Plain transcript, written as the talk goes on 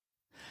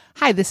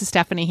Hi, this is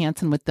Stephanie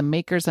Hansen with the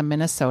Makers of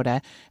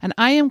Minnesota, and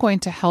I am going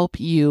to help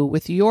you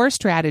with your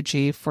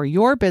strategy for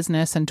your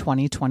business in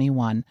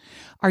 2021.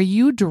 Are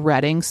you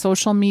dreading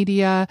social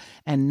media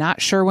and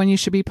not sure when you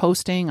should be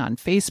posting on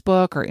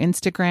Facebook or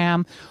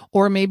Instagram?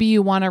 Or maybe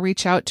you want to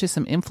reach out to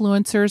some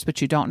influencers, but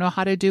you don't know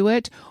how to do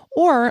it?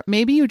 Or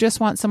maybe you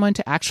just want someone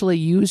to actually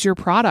use your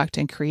product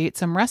and create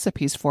some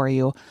recipes for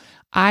you.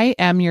 I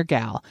am your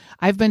gal.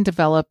 I've been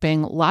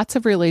developing lots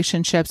of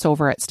relationships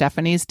over at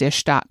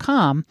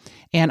stephaniesdish.com,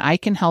 and I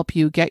can help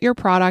you get your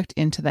product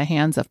into the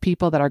hands of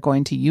people that are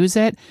going to use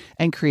it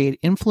and create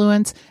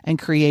influence and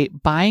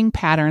create buying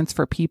patterns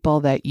for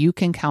people that you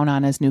can count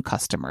on as new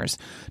customers.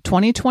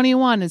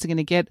 2021 is going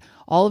to get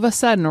all of a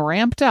sudden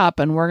ramped up,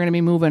 and we're going to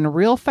be moving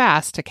real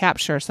fast to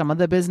capture some of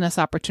the business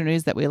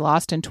opportunities that we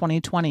lost in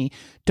 2020.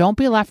 Don't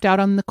be left out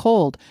on the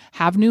cold.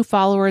 Have new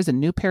followers and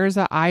new pairs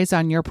of eyes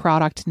on your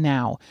product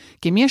now.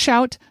 Give me a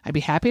shout. I'd be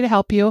happy to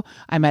help you.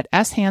 I'm at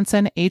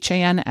shansen,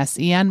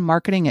 Hansen,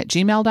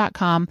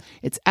 marketing@gmail.com.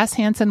 It's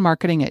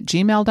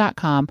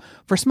shansenmarketing@gmail.com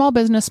for small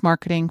business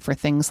marketing for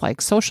things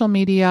like social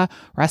media,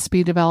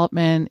 recipe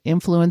development,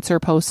 influencer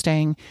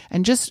posting,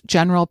 and just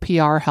general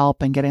PR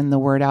help and getting the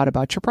word out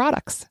about your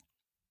products.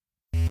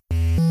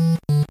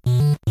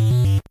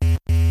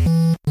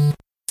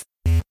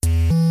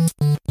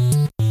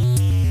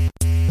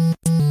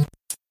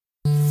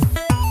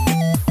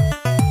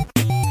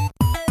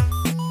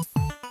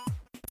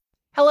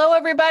 Hello,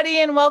 everybody,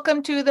 and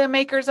welcome to the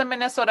Makers of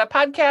Minnesota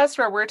podcast,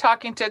 where we're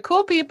talking to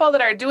cool people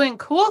that are doing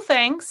cool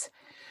things.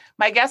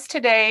 My guest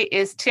today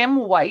is Tim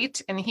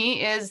White, and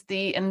he is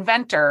the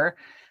inventor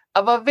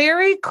of a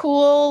very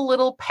cool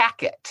little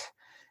packet.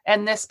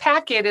 And this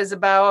packet is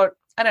about,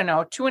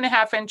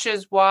 2.5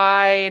 inches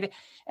wide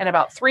and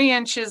about 3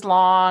 inches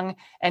long.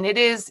 And it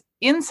is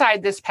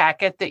inside this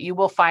packet that you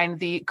will find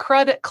the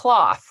crud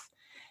cloth.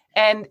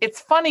 And it's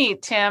funny,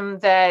 Tim,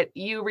 that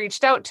you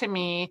reached out to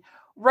me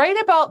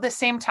right about the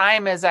same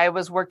time as I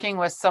was working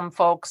with some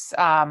folks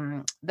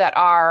that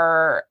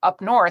are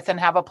up north and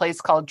have a place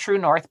called True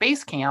North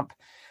Base Camp.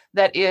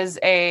 That is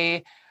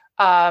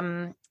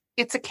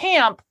it's a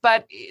camp,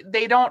 but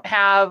they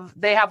have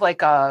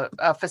like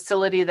a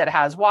facility that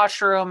has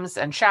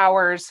washrooms and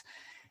showers.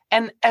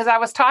 And as I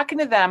was talking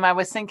to them, I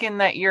was thinking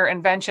that your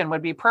invention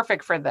would be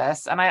perfect for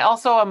this. And I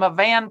also am a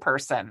van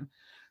person.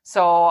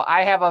 So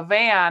I have a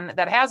van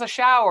that has a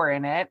shower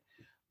in it,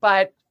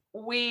 but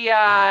we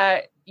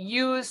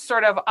use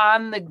sort of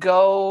on the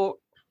go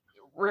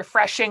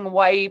refreshing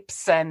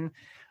wipes. And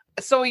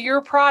so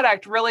your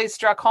product really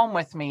struck home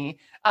with me.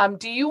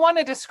 Do you want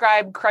to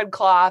describe Crud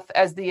Cloth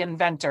as the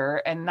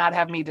inventor and not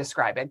have me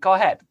describe it? Go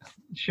ahead.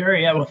 Sure.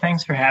 Yeah. Well,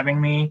 thanks for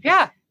having me.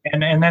 Yeah.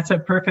 And that's a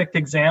perfect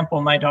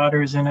example. My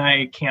daughters and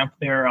I camp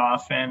there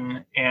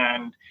often.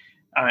 And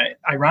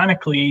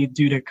ironically,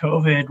 due to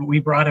COVID, we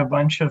brought a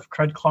bunch of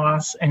Crud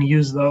Cloths and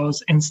used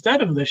those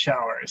instead of the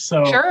showers.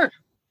 So sure.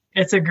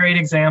 It's a great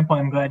example.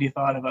 I'm glad you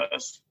thought of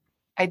us.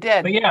 I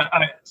did. But yeah,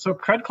 so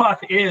Crud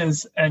Cloth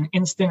is an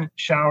instant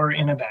shower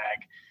in a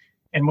bag.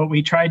 And what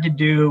we tried to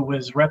do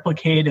was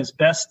replicate as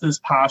best as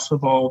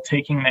possible,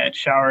 taking that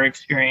shower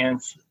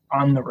experience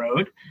on the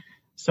road.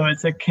 So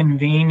it's a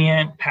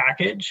convenient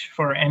package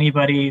for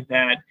anybody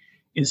that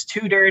is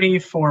too dirty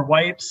for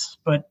wipes,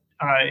 but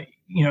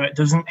it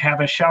doesn't have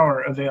a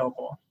shower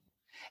available.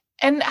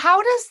 And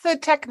how does the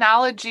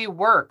technology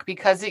work?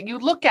 Because you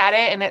look at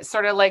it and it's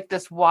sort of like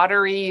this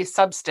watery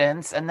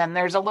substance, and then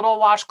there's a little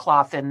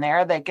washcloth in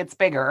there that gets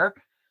bigger.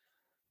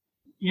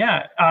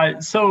 Yeah.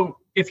 So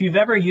if you've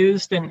ever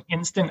used an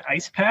instant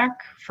ice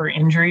pack for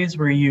injuries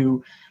where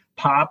you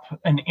pop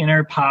an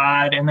inner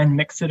pod and then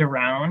mix it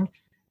around,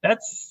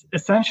 that's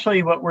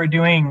essentially what we're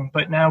doing.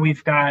 But now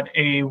we've got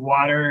a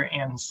water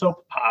and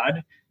soap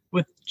pod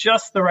with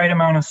just the right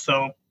amount of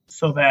soap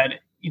so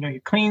that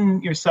you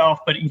clean yourself,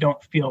 but you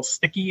don't feel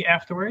sticky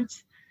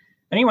afterwards.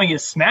 Anyway, you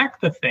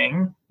smack the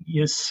thing,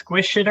 you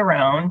squish it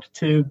around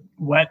to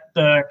wet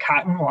the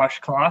cotton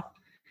washcloth,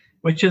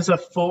 which is a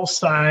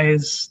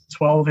full-size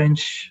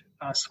 12-inch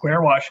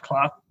square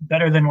washcloth,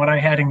 better than what I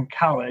had in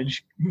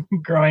college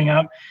growing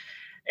up.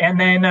 And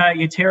then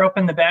you tear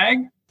open the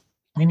bag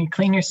and you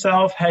clean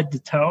yourself head to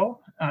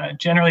toe.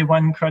 Generally,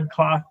 one Crud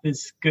Cloth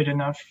is good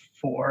enough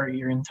for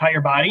your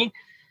entire body.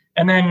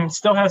 And then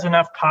still has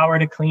enough power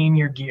to clean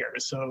your gear.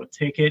 So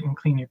take it and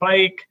clean your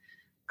bike,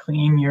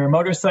 clean your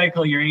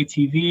motorcycle, your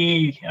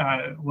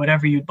ATV,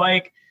 whatever you'd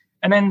like,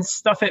 and then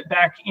stuff it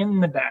back in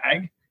the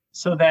bag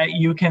so that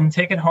you can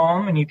take it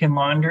home and you can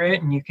launder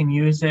it and you can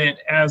use it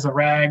as a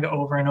rag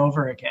over and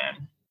over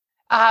again.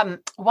 A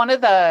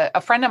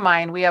friend of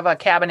mine, we have a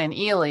cabin in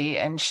Ely,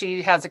 and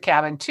she has a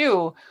cabin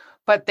too,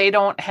 but they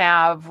don't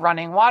have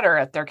running water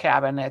at their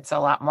cabin. It's a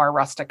lot more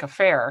rustic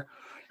affair.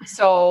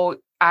 So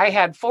I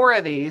had 4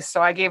 of these,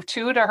 so I gave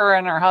 2 to her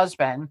and her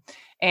husband,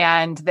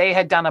 and they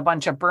had done a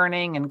bunch of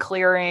burning and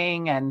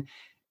clearing, and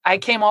I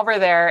came over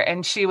there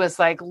and she was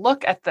like,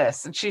 look at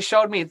this. And she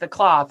showed me the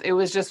cloth. It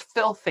was just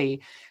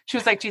filthy. She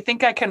was like, do you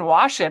think I can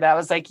wash it? I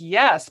was like,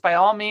 yes, by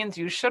all means,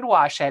 you should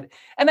wash it.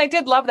 And I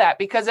did love that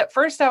because at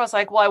first I was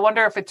like, well, I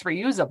wonder if it's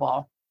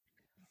reusable.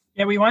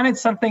 Yeah, we wanted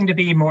something to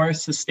be more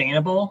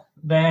sustainable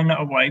than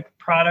a wipe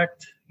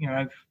product.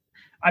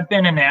 I've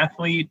been an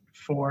athlete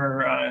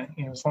for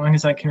as long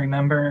as I can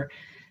remember,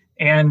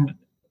 and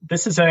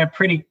this is a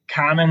pretty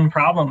common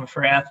problem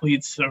for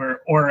athletes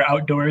or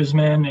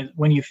outdoorsmen.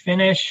 When you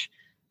finish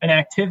an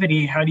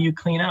activity, how do you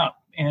clean up?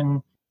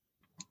 And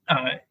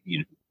a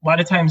lot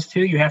of times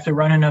too, you have to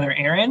run another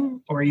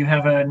errand, or you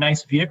have a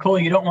nice vehicle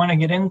you don't want to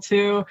get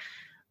into,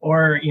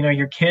 or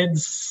your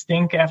kids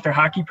stink after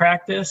hockey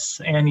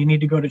practice and you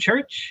need to go to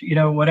church,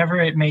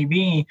 whatever it may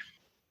be.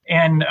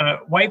 And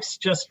wipes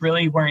just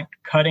really weren't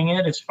cutting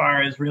it as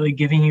far as really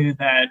giving you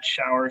that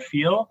shower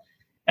feel.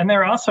 And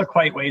they're also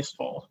quite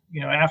wasteful.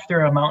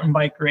 After a mountain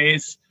bike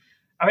race,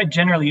 I would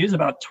generally use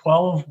about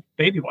 12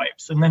 baby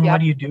wipes. And then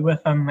What do you do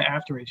with them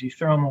afterwards? You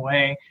throw them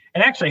away.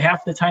 And actually,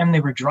 half the time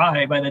they were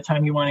dry by the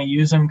time you want to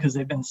use them because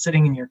they've been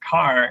sitting in your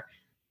car.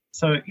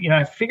 So,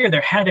 I figured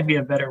there had to be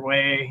a better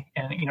way.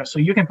 And, so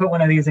you can put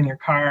one of these in your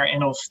car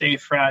and it'll stay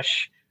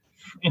fresh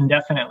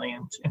indefinitely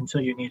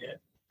until you need it.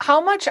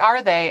 How much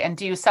are they? And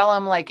do you sell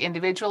them like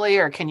individually,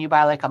 or can you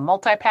buy like a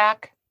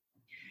multi-pack?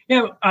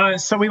 Yeah,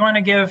 so we want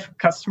to give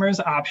customers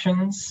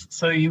options.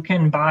 So you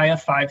can buy a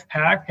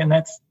 5-pack, and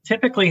that's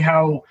typically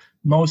how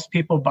most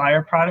people buy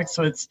our products.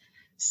 So it's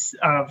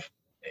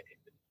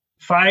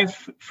 5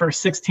 for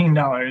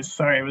 $16.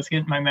 Sorry, I was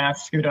getting my math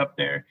screwed up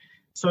there.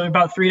 So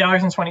about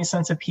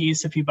 $3.20 a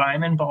piece if you buy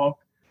them in bulk,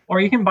 or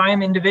you can buy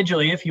them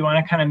individually if you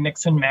want to kind of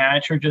mix and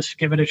match or just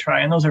give it a try.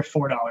 And those are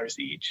 $4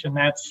 each. And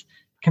that's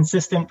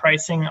consistent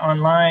pricing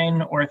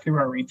online or through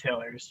our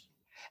retailers.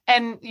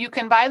 And you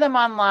can buy them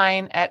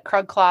online at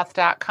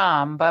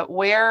krugcloth.com, but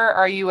where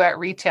are you at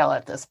retail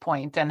at this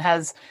point? And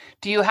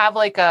do you have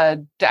like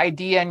a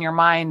idea in your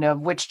mind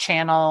of which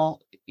channel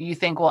you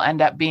think will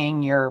end up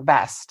being your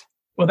best?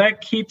 Well,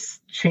 that keeps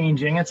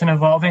changing. It's an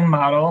evolving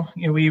model.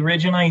 We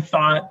originally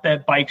thought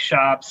that bike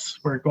shops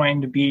were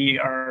going to be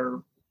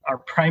our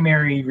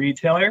primary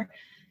retailer,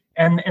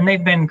 and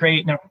they've been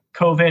great. Now,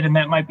 COVID, and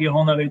that might be a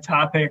whole nother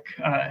topic,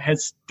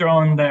 has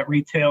thrown that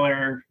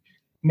retailer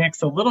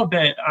mix a little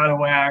bit out of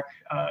whack.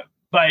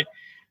 But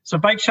so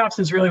bike shops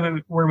is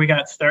really where we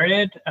got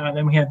started.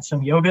 Then we had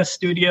some yoga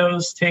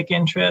studios take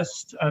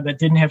interest that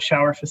didn't have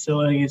shower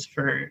facilities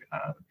for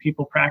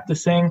people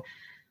practicing.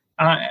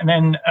 And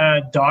then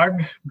a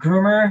dog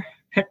groomer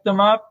picked them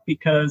up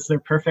because they're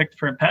perfect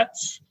for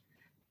pets,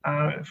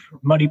 for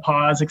muddy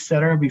paws,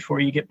 etc. before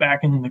you get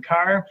back in the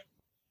car.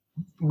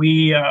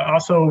 We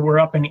also were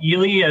up in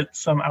Ely at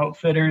some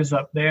outfitters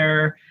up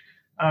there.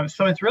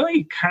 So it's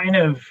really kind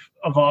of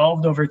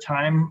evolved over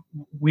time.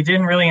 We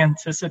didn't really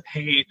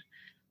anticipate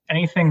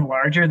anything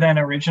larger than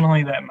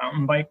originally that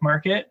mountain bike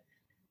market.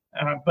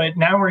 But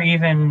now we're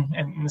even,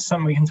 and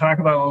something we can talk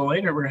about a little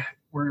later,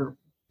 we're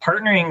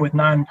partnering with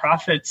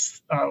nonprofits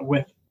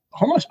with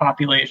homeless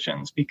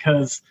populations,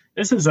 because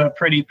this is a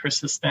pretty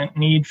persistent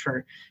need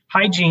for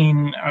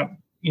hygiene.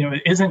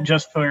 It isn't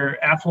just for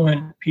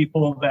affluent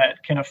people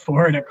that can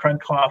afford a Krug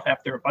cloth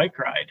after a bike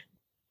ride.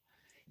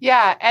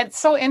 Yeah, it's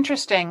so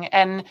interesting.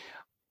 And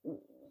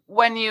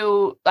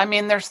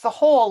there's the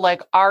whole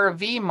like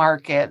RV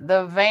market,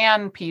 the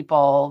van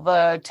people,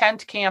 the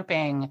tent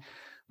camping.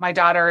 My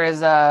daughter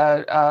is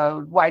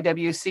a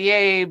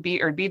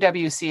YWCA or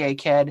BWCA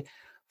kid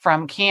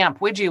from Camp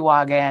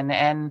Widgiewagon.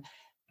 And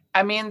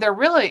there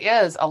really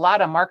is a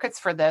lot of markets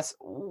for this.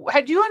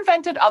 Had you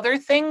invented other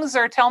things,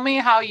 or tell me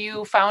how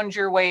you found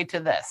your way to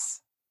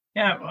this?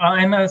 Yeah,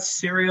 I'm a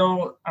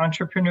serial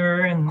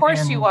entrepreneur. Of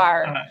course you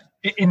are.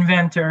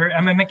 Inventor.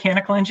 I'm a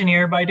mechanical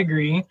engineer by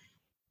degree.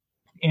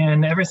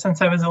 And ever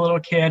since I was a little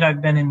kid,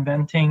 I've been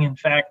inventing. In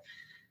fact,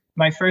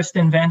 my first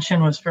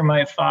invention was for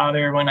my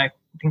father when I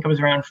think I was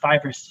around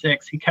 5 or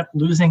 6. He kept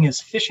losing his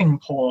fishing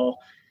pole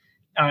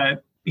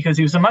because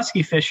he was a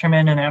musky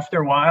fisherman. And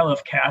after a while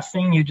of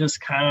casting, you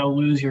just kind of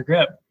lose your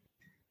grip.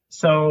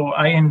 So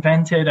I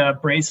invented a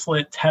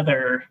bracelet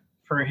tether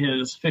for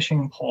his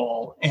fishing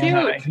pole.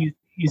 And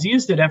he's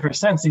used it ever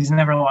since. He's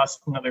never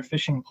lost another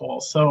fishing pole.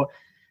 So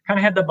kind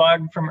of had the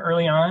bug from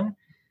early on.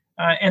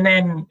 And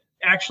then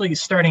actually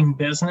starting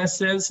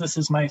businesses. This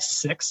is my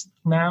 6th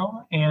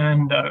now,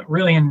 and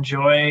really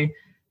enjoy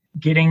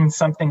getting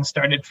something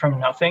started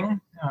from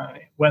nothing,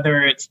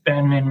 whether it's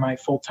been in my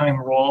full-time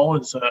role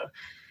as a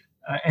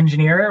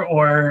engineer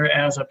or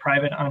as a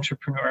private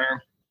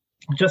entrepreneur.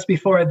 Just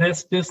before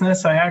this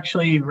business, I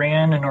actually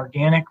ran an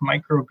organic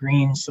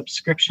microgreen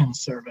subscription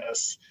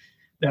service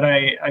that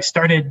I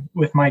started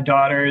with my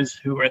daughters,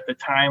 who at the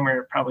time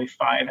were probably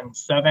 5 and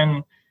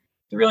 7,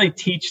 to really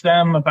teach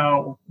them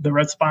about the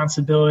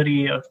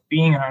responsibility of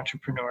being an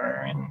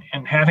entrepreneur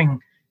and having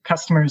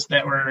customers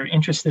that were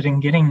interested in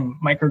getting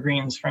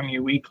microgreens from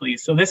you weekly.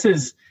 So this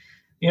is,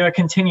 a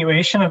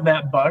continuation of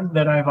that bug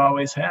that I've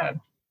always had.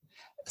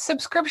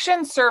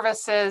 Subscription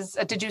services,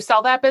 did you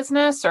sell that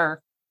business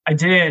or? I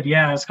did.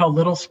 Yeah. It's called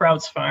Little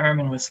Sprouts Farm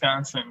in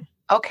Wisconsin.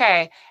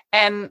 Okay.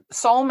 And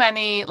so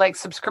many like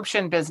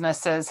subscription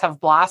businesses have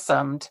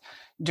blossomed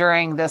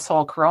during this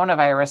whole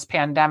coronavirus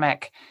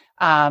pandemic.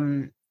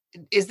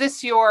 Is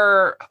this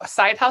your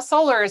side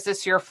hustle or is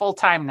this your full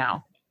time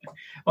now?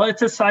 Well,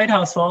 it's a side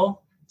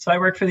hustle. So I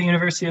work for the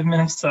University of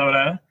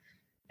Minnesota.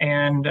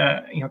 And,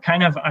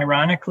 kind of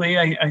ironically,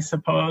 I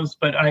suppose,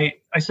 but I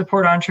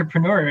support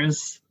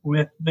entrepreneurs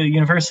with the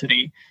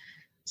university.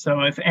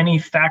 So if any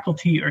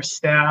faculty or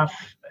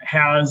staff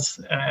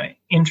has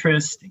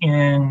interest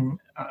in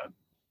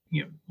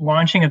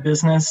launching a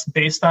business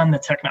based on the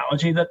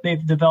technology that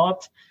they've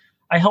developed,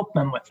 I help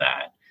them with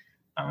that.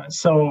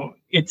 So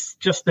it's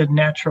just a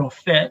natural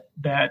fit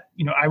that,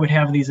 I would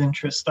have these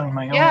interests on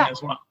my own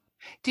as well.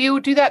 Do you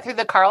do that through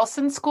the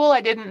Carlson School?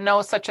 I didn't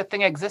know such a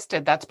thing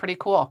existed. That's pretty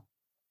cool.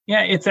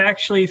 Yeah, it's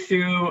actually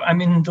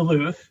I'm in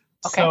Duluth.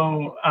 Okay.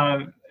 So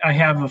I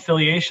have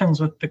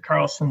affiliations with the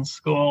Carlson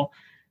School,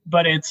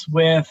 but it's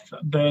with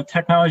the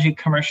Technology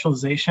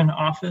Commercialization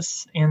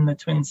Office in the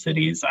Twin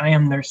Cities. I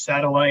am their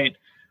satellite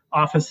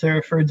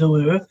officer for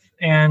Duluth.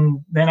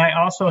 And then I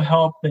also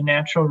help the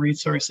Natural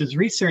Resources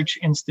Research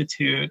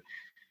Institute,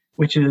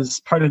 which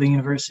is part of the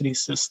university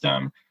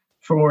system,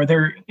 for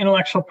their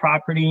intellectual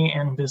property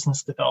and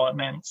business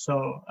development.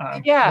 So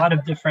a lot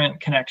of different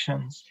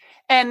connections.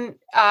 And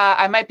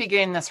I might be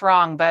getting this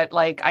wrong, but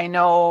like I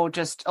know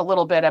just a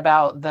little bit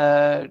about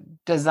the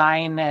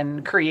design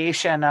and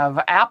creation of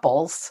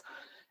apples,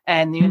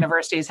 and the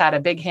university's had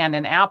a big hand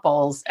in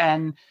apples.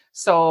 And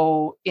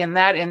so in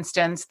that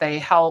instance, they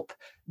help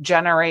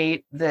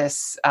generate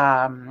this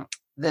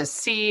this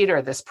seed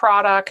or this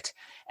product,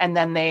 and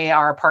then they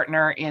are a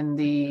partner in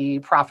the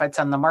profits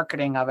and the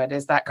marketing of it.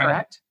 Is that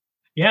correct?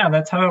 Yeah,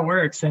 that's how it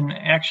works. And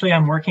actually,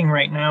 I'm working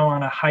right now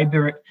on a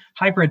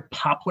hybrid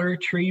poplar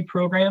tree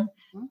program.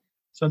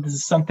 So this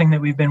is something that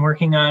we've been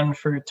working on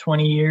for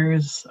 20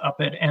 years up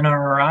at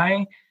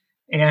NRRI.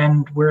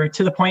 And we're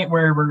to the point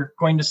where we're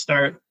going to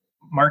start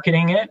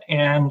marketing it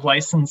and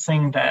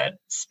licensing that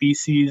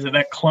species or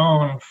that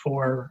clone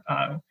for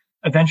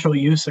eventual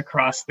use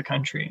across the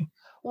country.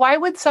 Why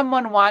would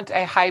someone want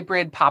a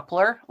hybrid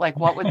poplar? Like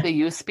what would the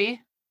use be?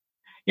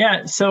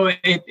 Yeah, so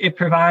it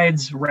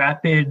provides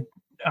rapid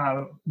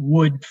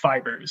wood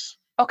fibers.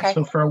 Okay.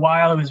 So for a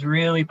while, it was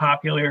really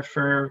popular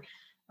for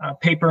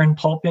paper and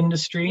pulp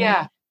industry.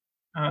 Yeah.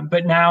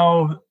 But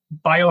now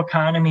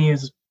bioeconomy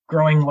is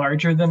growing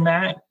larger than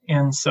that.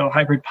 And so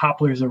hybrid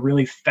poplar is a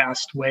really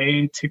fast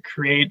way to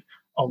create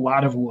a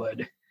lot of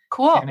wood.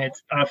 Cool. And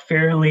it's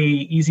fairly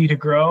easy to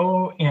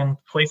grow in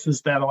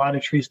places that a lot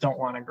of trees don't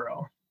want to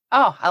grow.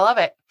 Oh, I love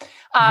it.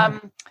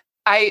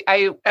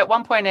 I at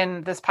one point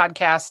in this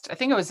podcast, I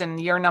think it was in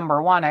year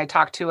number 1, I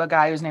talked to a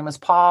guy whose name was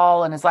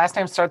Paul, and his last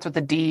name starts with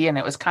a D, and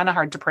it was kind of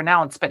hard to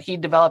pronounce, but he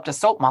developed a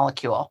soap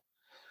molecule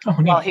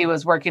while he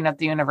was working at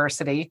the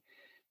university.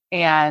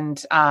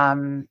 And,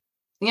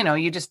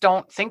 you just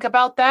don't think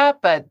about that,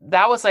 but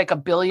that was like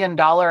 $1 billion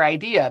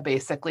idea,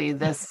 basically,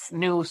 this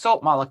new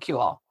soap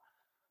molecule.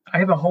 I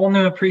have a whole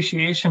new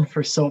appreciation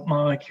for soap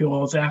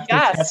molecules after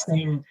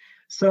testing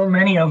so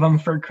many of them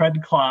for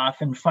Crud Cloth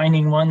and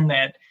finding one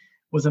that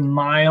was a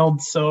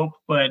mild soap,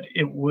 but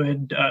it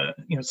would,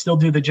 still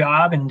do the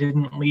job and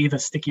didn't leave a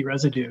sticky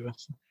residue.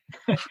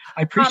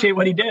 I appreciate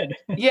what he did.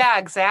 Yeah,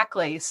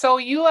 exactly. So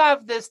you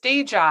have this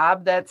day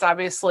job that's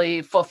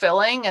obviously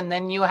fulfilling, and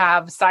then you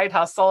have side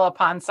hustle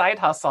upon side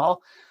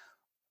hustle.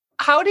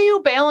 How do you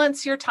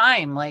balance your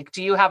time? Like,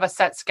 do you have a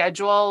set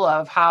schedule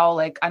of how,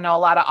 like, I know a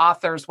lot of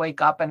authors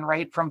wake up and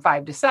write from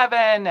 5 to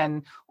 7,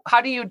 and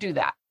how do you do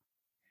that?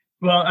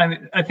 Well,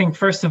 I think,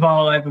 first of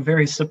all, I have a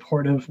very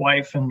supportive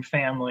wife and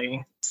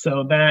family,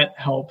 so that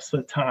helps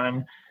a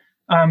ton.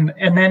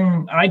 And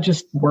then I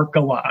just work a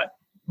lot.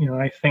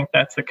 I think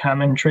that's a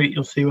common trait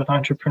you'll see with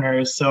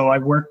entrepreneurs. So I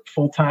work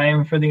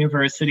full-time for the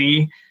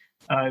university.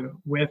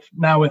 With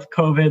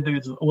COVID,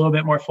 there's a little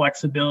bit more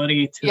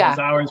flexibility to those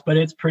hours, but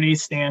it's pretty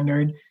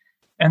standard.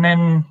 And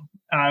then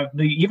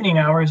the evening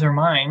hours are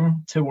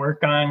mine to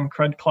work on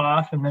Crud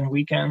Cloth, and then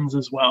weekends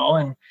as well.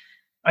 And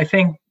I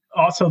think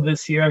also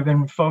this year I've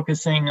been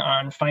focusing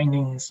on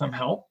finding some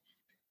help.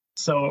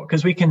 So,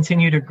 because we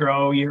continue to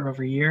grow year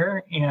over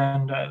year,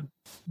 and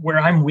where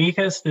I'm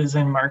weakest is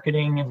in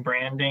marketing and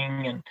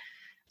branding. And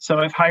so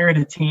I've hired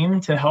a team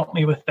to help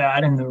me with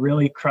that, and they're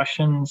really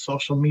crushing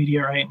social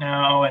media right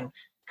now and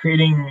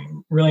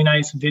creating really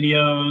nice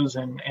videos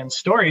and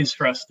stories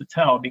for us to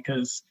tell,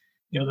 because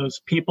those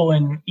people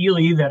in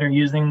Ely that are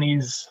using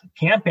these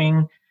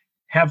camping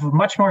have a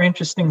much more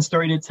interesting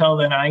story to tell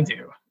than I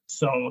do.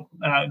 So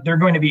they're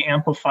going to be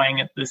amplifying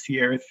it this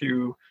year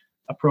through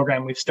a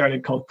program we've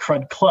started called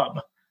Crud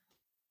Club.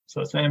 So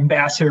it's an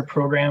ambassador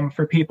program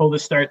for people to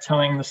start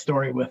telling the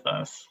story with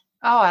us.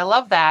 Oh, I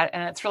love that.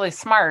 And it's really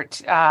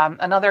smart.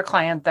 Another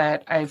client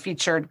that I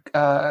featured,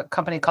 a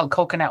company called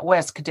Coconut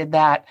Whisk, did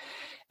that.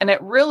 And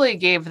it really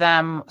gave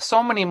them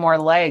so many more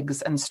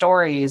legs and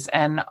stories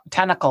and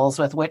tentacles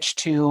with which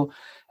to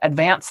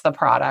advance the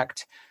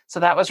product. So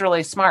that was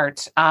really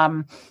smart.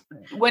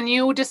 When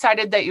you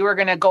decided that you were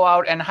going to go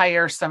out and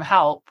hire some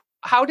help,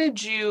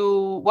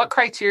 what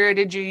criteria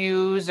did you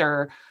use,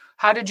 or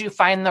how did you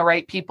find the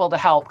right people to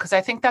help? Because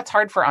I think that's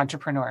hard for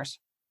entrepreneurs.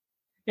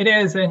 It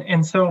is.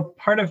 And so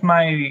part of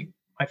my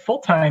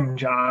full-time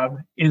job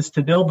is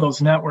to build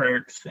those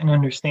networks and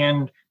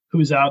understand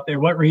who's out there,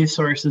 what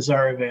resources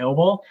are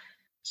available.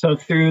 So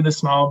through the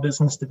Small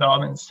Business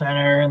Development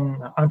Center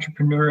and the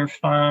Entrepreneur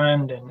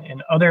Fund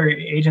and other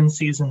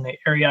agencies in the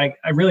area,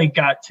 I really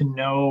got to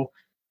know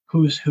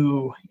who's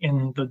who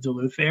in the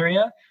Duluth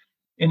area.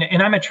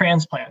 And I'm a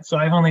transplant, so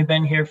I've only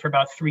been here for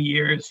about 3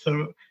 years.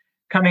 So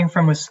coming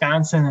from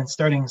Wisconsin and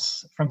starting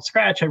from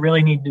scratch, I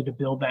really needed to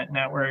build that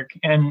network,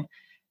 and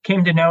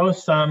came to know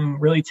some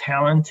really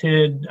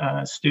talented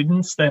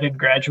students that had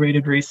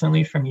graduated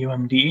recently from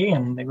UMD,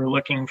 and they were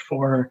looking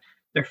for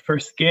their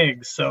first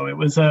gigs. So it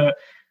was a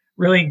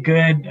really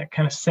good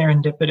kind of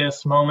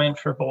serendipitous moment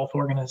for both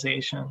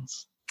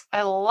organizations.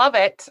 I love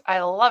it. I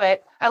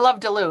love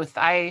Duluth.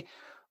 I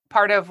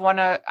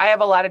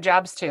have a lot of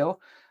jobs too.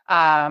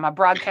 I'm a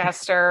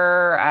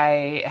broadcaster.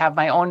 I have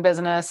my own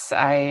business.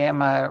 I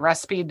am a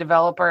recipe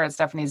developer at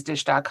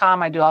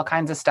stephaniesdish.com. I do all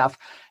kinds of stuff.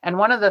 And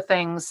one of the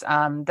things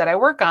that I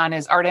work on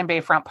is Art in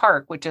Bayfront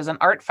Park, which is an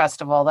art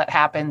festival that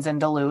happens in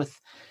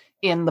Duluth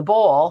in the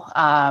Bowl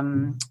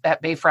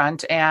at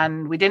Bayfront.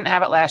 And we didn't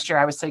have it last year,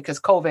 obviously, because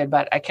COVID,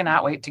 but I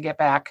cannot wait to get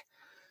back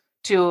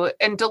to.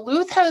 And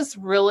Duluth has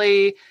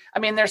really,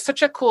 there's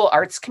such a cool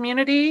arts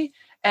community.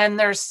 And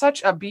there's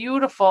such a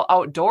beautiful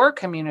outdoor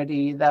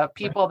community, the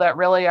people that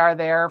really are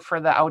there for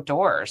the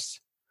outdoors.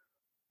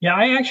 Yeah,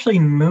 I actually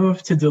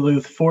moved to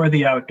Duluth for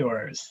the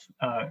outdoors.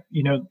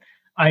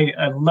 I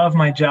love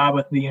my job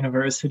with the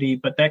university,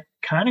 but that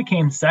kind of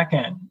came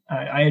second.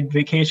 I had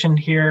vacationed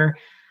here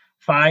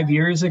 5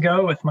 years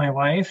ago with my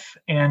wife,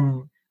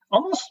 and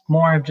almost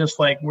more of just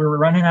like we were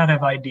running out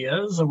of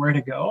ideas of where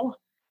to go.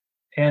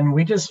 And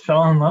we just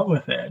fell in love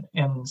with it.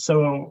 And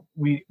so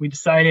we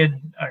decided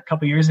a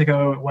couple of years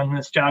ago when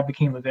this job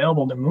became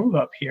available to move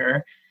up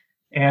here.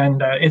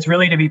 And it's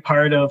really to be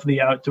part of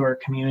the outdoor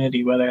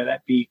community, whether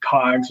that be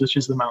COGS, which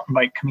is the mountain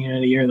bike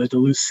community, or the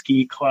Duluth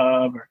Ski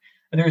Club.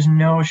 There's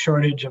no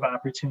shortage of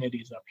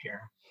opportunities up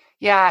here.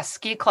 Yeah,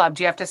 ski club.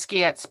 Do you have to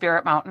ski at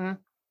Spirit Mountain?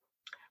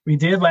 We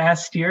did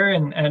last year,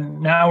 and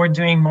now we're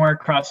doing more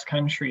cross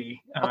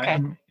country.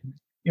 Okay.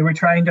 We're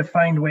trying to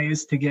find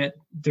ways to get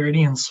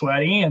dirty and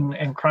sweaty,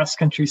 and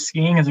cross-country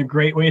skiing is a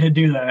great way to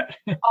do that.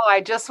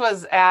 I just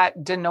was at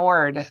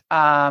Denord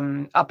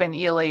up in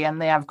Ely, and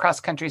they have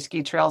cross-country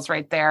ski trails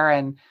right there.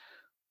 And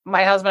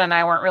my husband and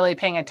I weren't really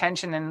paying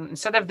attention. And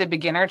instead of the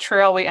beginner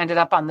trail, we ended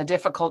up on the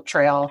difficult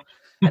trail.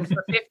 And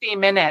for 50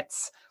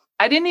 minutes,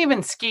 I didn't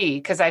even ski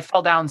because I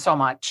fell down so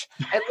much.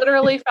 I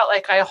literally felt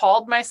like I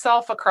hauled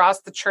myself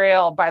across the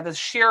trail by the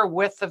sheer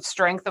width of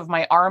strength of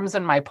my arms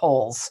and my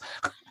poles.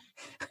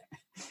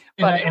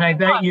 And I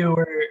bet you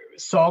were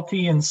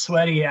salty and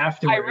sweaty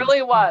afterwards. I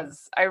really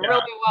was.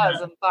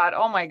 And thought,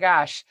 oh my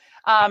gosh.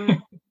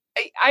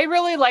 I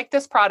really like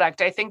this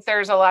product. I think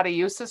there's a lot of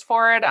uses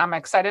for it. I'm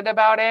excited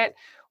about it.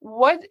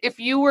 What if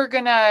you were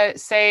going to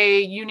say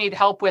you need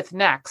help with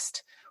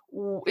next?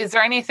 Is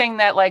there anything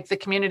that like the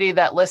community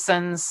that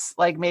listens,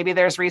 like maybe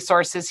there's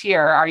resources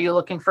here? Are you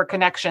looking for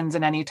connections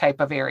in any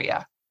type of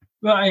area?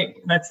 Well,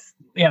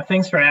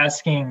 thanks for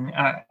asking.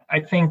 I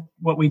think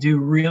what we do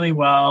really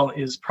well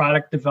is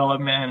product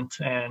development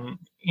and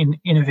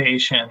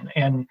innovation.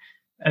 And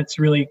that's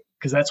really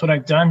because that's what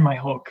I've done my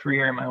whole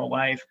career, my whole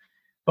life.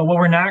 But what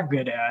we're not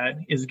good at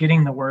is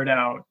getting the word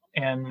out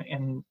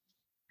and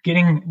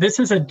getting, this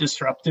is a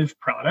disruptive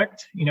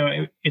product.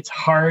 It's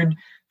hard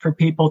for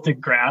people to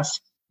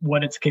grasp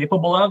what it's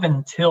capable of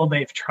until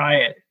they've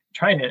tried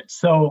it.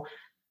 So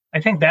I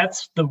think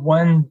that's the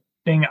one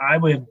thing I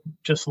would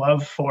just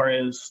love for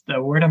is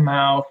the word of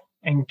mouth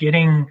and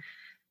getting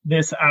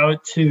this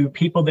out to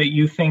people that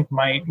you think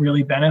might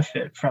really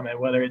benefit from it,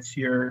 whether it's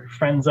your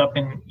friends up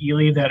in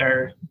Ely that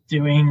are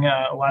doing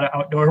a lot of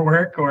outdoor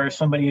work, or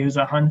somebody who's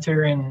a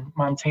hunter in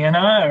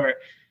Montana, or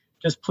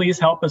just please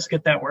help us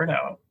get that word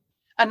out.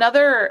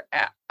 Another,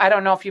 I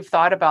don't know if you've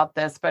thought about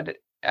this, but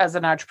as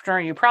an entrepreneur,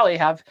 you probably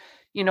have,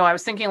 I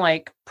was thinking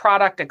like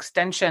product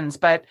extensions,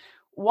 but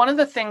one of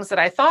the things that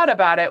I thought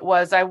about it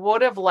was I'd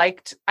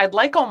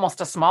like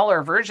almost a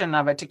smaller version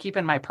of it to keep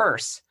in my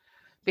purse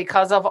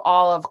because of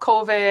all of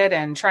COVID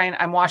and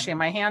I'm washing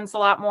my hands a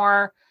lot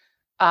more.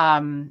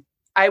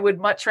 I would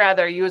much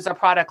rather use a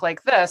product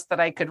like this that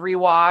I could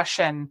rewash.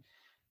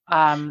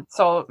 And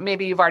so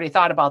maybe you've already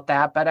thought about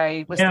that, but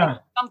I was thinking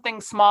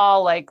something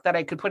small like that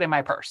I could put in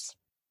my purse.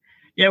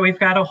 Yeah, we've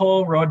got a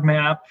whole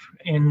roadmap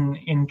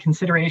in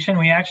consideration.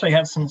 We actually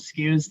have some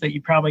SKUs that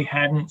you probably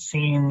hadn't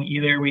seen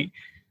either.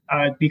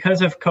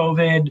 Because of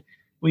COVID,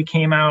 we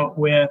came out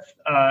with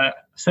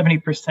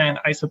 70%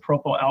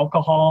 isopropyl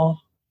alcohol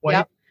wipe.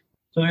 Yep.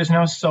 So there's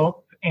no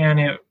soap, and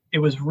it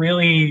was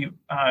really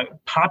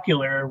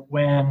popular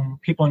when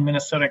people in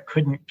Minnesota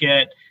couldn't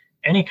get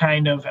any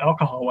kind of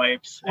alcohol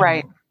wipes.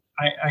 Right.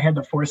 I had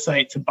the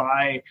foresight to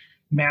buy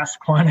mass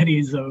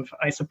quantities of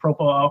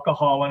isopropyl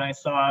alcohol when I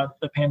saw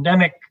the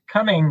pandemic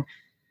coming.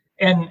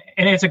 And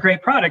it's a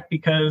great product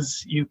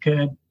because you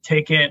could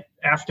take it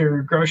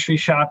after grocery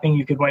shopping.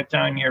 You could wipe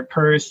down your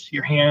purse,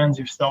 your hands,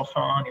 your cell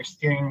phone, your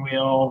steering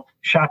wheel,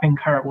 shopping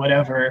cart,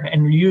 whatever,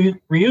 and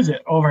reuse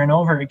it over and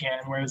over again,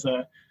 whereas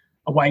a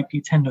wipe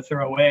you tend to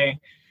throw away.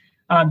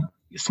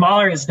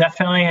 Smaller is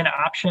definitely an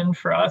option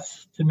for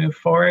us to move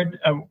forward.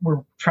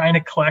 We're trying to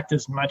collect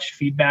as much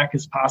feedback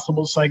as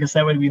possible. So I guess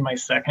that would be my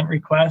second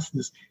request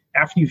is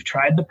after you've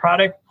tried the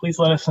product, please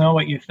let us know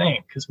what you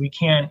think, because we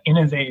can't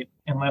innovate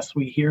unless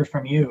we hear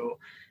from you.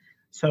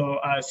 So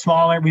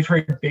smaller, we've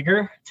heard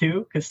bigger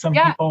too, because some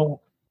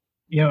people,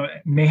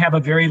 may have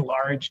a very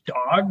large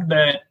dog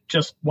that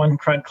just one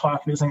crud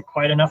cloth isn't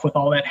quite enough with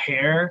all that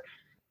hair.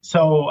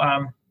 So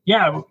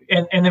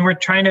and then we're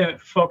trying to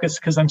focus,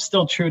 because I'm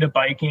still true to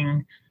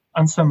biking,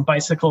 on some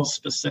bicycle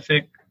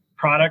specific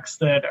products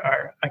that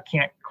I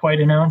can't quite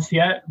announce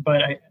yet,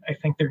 but I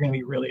think they're going to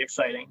be really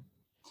exciting.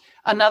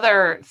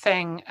 Another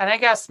thing, and I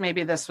guess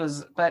maybe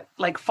but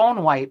like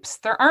phone wipes,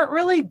 there aren't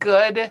really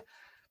good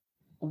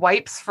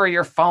wipes for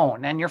your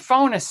phone, and your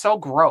phone is so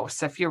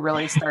gross if you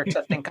really start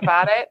to think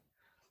about it.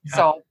 Yeah.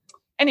 So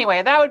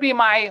anyway, that would be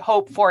my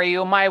hope for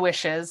you, my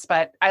wishes,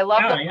 but I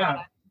love the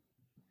product.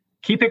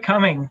 Keep it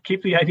coming.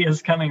 Keep the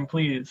ideas coming,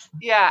 please.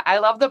 Yeah, I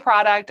love the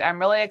product. I'm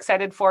really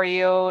excited for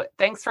you.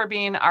 Thanks for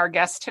being our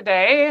guest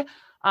today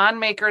on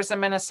Makers in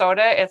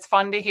Minnesota. It's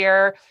fun to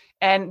hear.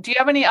 And do you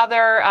have any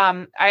other,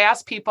 I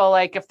ask people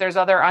like if there's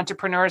other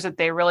entrepreneurs that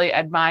they really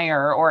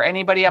admire or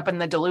anybody up in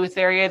the Duluth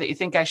area that you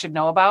think I should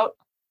know about?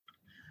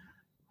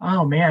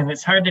 Oh man,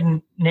 it's hard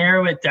to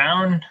narrow it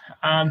down.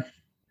 I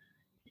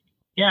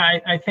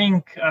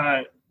think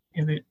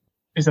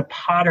there's a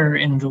potter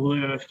in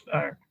Duluth,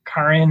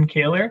 Karin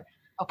Kaler.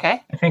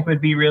 Okay. I think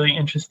would be really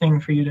interesting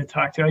for you to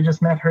talk to. I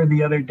just met her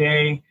the other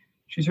day.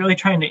 She's really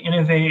trying to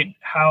innovate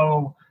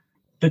how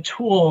the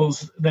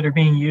tools that are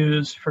being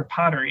used for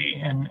pottery.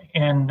 And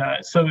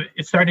so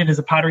it started as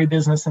a pottery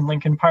business in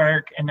Lincoln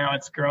Park, and now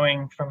it's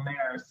growing from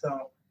there.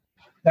 So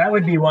that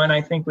would be one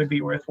I think would be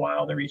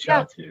worthwhile to reach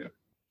out to.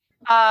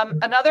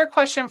 Another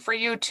question for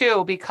you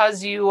too,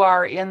 because you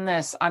are in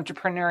this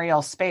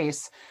entrepreneurial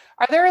space.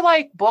 Are there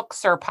like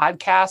books or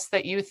podcasts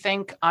that you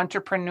think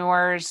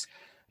entrepreneurs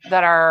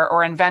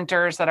or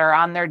inventors that are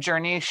on their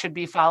journey should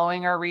be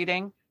following or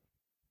reading?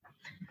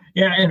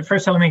 Yeah, and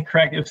first let me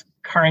correct, it was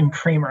Karin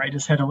Kramer. I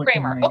just had to look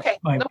at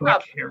my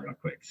book here real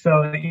quick.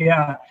 So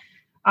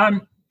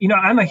I'm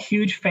a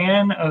huge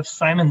fan of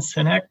Simon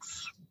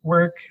Sinek's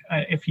work.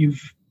 If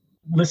you've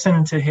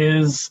listened to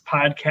his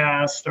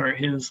podcast or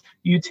his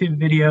YouTube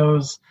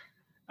videos,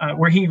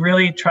 where he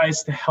really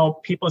tries to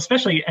help people,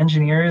 especially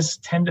engineers,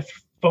 tend to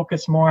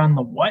focus more on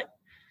the what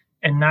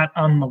and not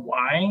on the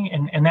why.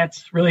 And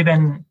that's really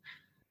been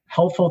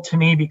helpful to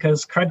me,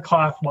 because crud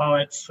cloth, while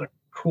it's a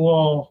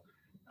cool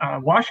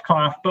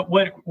washcloth, but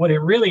what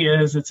it really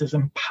is, it's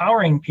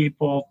empowering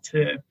people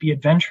to be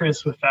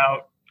adventurous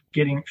without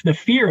getting the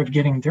fear of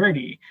getting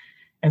dirty.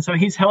 And so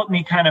he's helped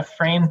me kind of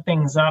frame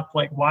things up,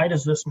 like, why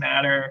does this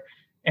matter?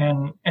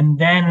 And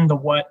then the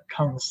what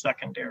comes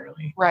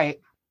secondarily. Right.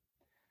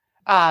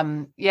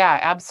 Yeah,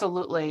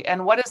 absolutely.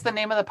 And what is the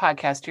name of the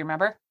podcast? Do you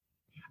remember?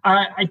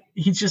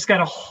 He's just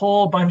got a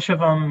whole bunch of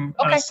them,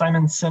 okay.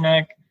 Simon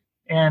Sinek.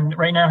 And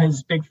right now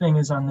his big thing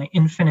is on the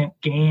infinite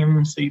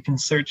game. So you can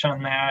search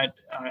on that.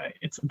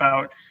 It's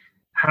about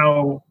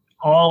how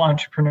all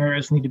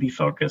entrepreneurs need to be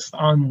focused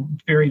on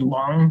very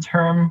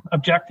long-term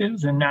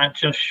objectives and not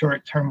just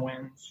short-term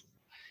wins.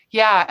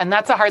 Yeah. And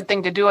that's a hard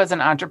thing to do as an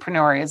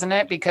entrepreneur, isn't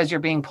it? Because you're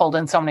being pulled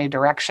in so many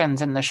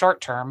directions in the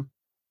short term.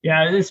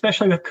 Yeah,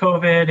 especially with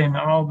COVID and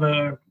all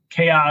the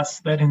chaos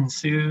that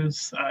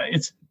ensues.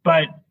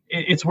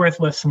 It's worth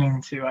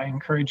listening to. I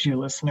encourage you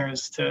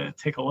listeners to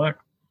take a look.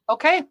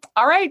 Okay.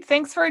 All right.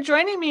 Thanks for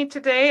joining me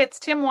today. It's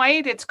Tim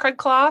White. It's Crud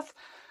Cloth.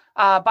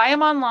 Buy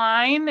them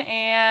online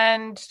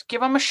and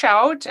give them a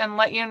shout and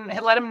let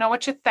them know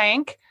what you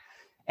think.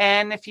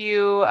 And if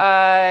you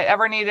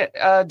ever need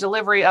a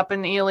delivery up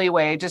in Ely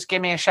way, just give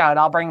me a shout.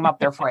 I'll bring them up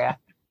there for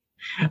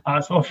you.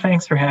 Awesome. Well,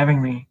 thanks for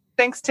having me.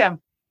 Thanks,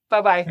 Tim.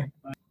 Bye-bye. Okay,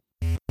 bye.